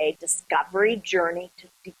a discovery journey to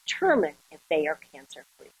determine if they are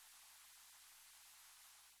cancer-free.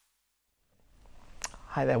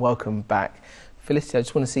 Hi there, welcome back. Felicity, I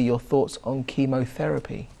just want to see your thoughts on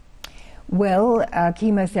chemotherapy. Well,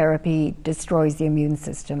 chemotherapy destroys the immune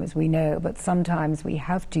system, as we know, but sometimes we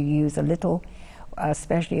have to use a little,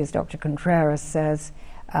 especially as Dr. Contreras says,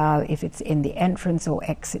 if it's in the entrance or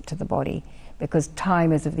exit to the body, because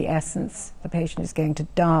time is of the essence. The patient is going to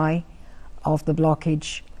die of the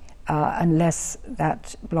blockage unless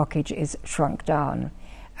that blockage is shrunk down.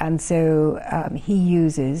 And so he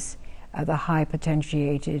uses the high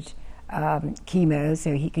potentiated chemo,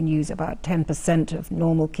 so he can use about 10% of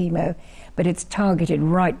normal chemo, but it's targeted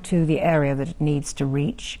right to the area that it needs to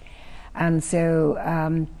reach. And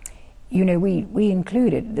so, you know, we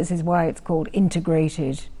included, this is why it's called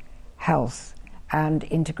integrated health and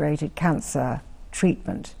integrated cancer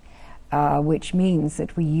treatment, which means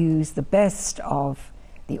that we use the best of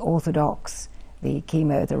the orthodox, the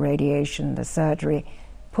chemo, the radiation, the surgery,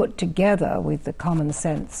 put together with the common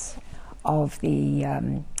sense of the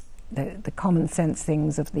common sense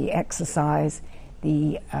things of the exercise,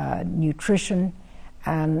 the nutrition,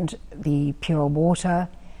 and the pure water,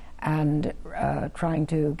 and trying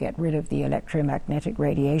to get rid of the electromagnetic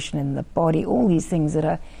radiation in the body, all these things that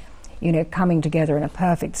are, you know, coming together in a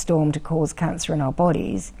perfect storm to cause cancer in our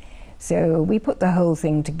bodies. So we put the whole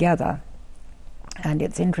thing together, and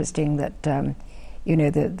it's interesting that you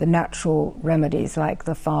know, the natural remedies like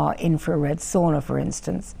the far infrared sauna, for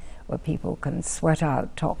instance, where people can sweat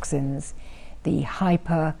out toxins, the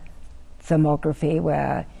hyperthermography,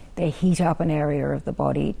 where they heat up an area of the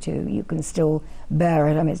body to, you can still bear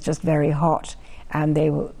it, I mean, it's just very hot, and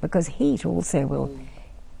they will, because heat also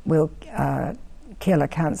will kill a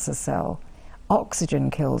cancer cell.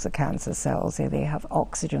 Oxygen kills a cancer cell, so they have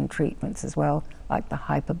oxygen treatments as well, like the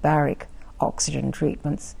hyperbaric oxygen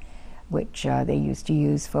treatments, which they used to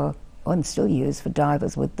use for, and still use for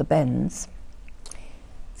divers with the bends.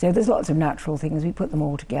 So there's lots of natural things, we put them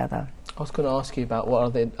all together. I was going to ask you about what are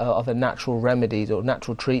the other natural remedies or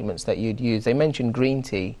natural treatments that you'd use. They mentioned green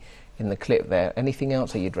tea in the clip there. Anything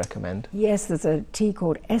else that you'd recommend? Yes, there's a tea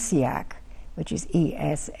called Essiac, which is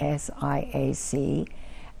E-S-S-I-A-C,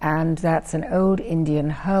 and that's an old Indian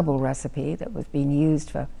herbal recipe that was being used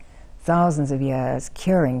for thousands of years,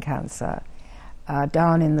 curing cancer.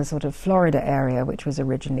 Down in the sort of Florida area, which was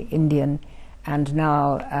originally Indian, and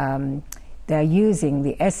now they're using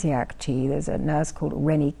the Essiac tea. There's a nurse called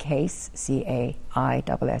Rennie Case,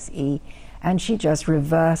 C-A-I-S-S-E, and she just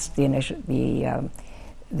reversed the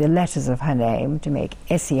letters of her name to make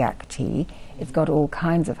Essiac tea. It's got all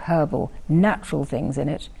kinds of herbal, natural things in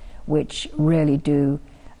it, which really do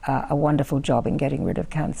a wonderful job in getting rid of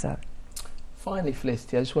cancer. Finally,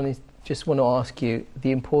 Felicity, I just want to ask you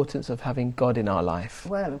the importance of having God in our life.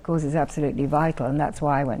 Well, of course, it's absolutely vital, and that's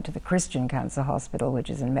why I went to the Christian Cancer Hospital, which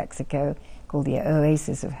is in Mexico, called the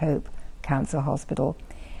Oasis of Hope Cancer Hospital,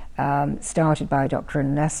 started by Dr.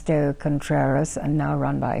 Ernesto Contreras and now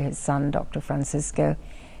run by his son, Dr. Francisco,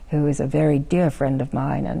 who is a very dear friend of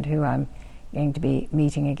mine and who I'm going to be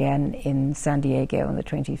meeting again in San Diego on the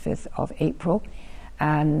 25th of April.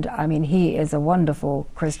 And I mean, he is a wonderful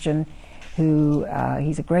Christian who,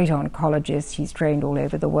 he's a great oncologist, he's trained all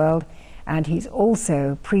over the world, and he's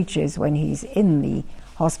also preaches when he's in the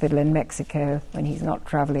hospital in Mexico, when he's not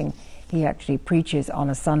traveling, he actually preaches on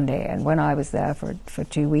a Sunday. And when I was there for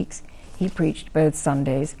 2 weeks, he preached both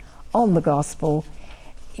Sundays on the gospel.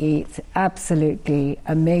 It's absolutely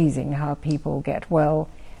amazing how people get well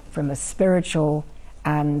from a spiritual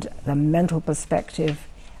and the mental perspective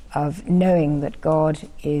of knowing that God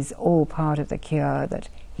is all part of the cure, that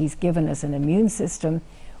He's given us an immune system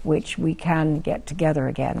which we can get together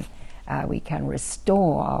again. We can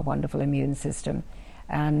restore our wonderful immune system,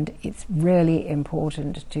 and it's really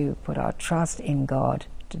important to put our trust in God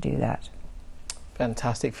to do that.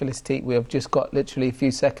 Fantastic, Felicity. We have just got literally a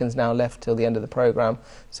few seconds now left till the end of the programme,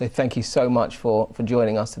 so thank you so much for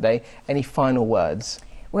joining us today. Any final words?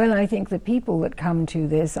 Well, I think the people that come to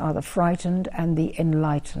this are the frightened and the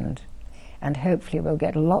enlightened, and hopefully we'll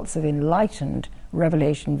get lots of enlightened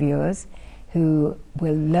Revelation viewers who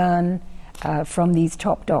will learn from these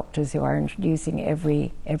top doctors who are introducing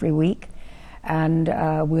every week, and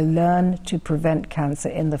will learn to prevent cancer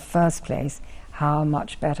in the first place. How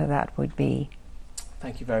much better that would be.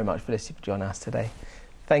 Thank you very much, Felicity, for joining us today.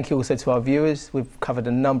 Thank you also to our viewers. We've covered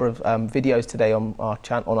a number of videos today on our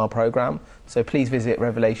channel, on our programme, so please visit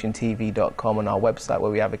revelationtv.com on our website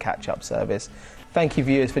where we have a catch-up service. Thank you,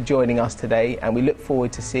 viewers, for joining us today, and we look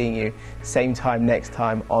forward to seeing you same time next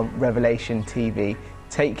time on Revelation TV.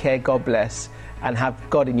 Take care, God bless, and have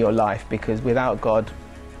God in your life, because without God,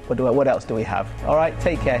 what else do we have? All right,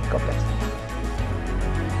 take care, God bless.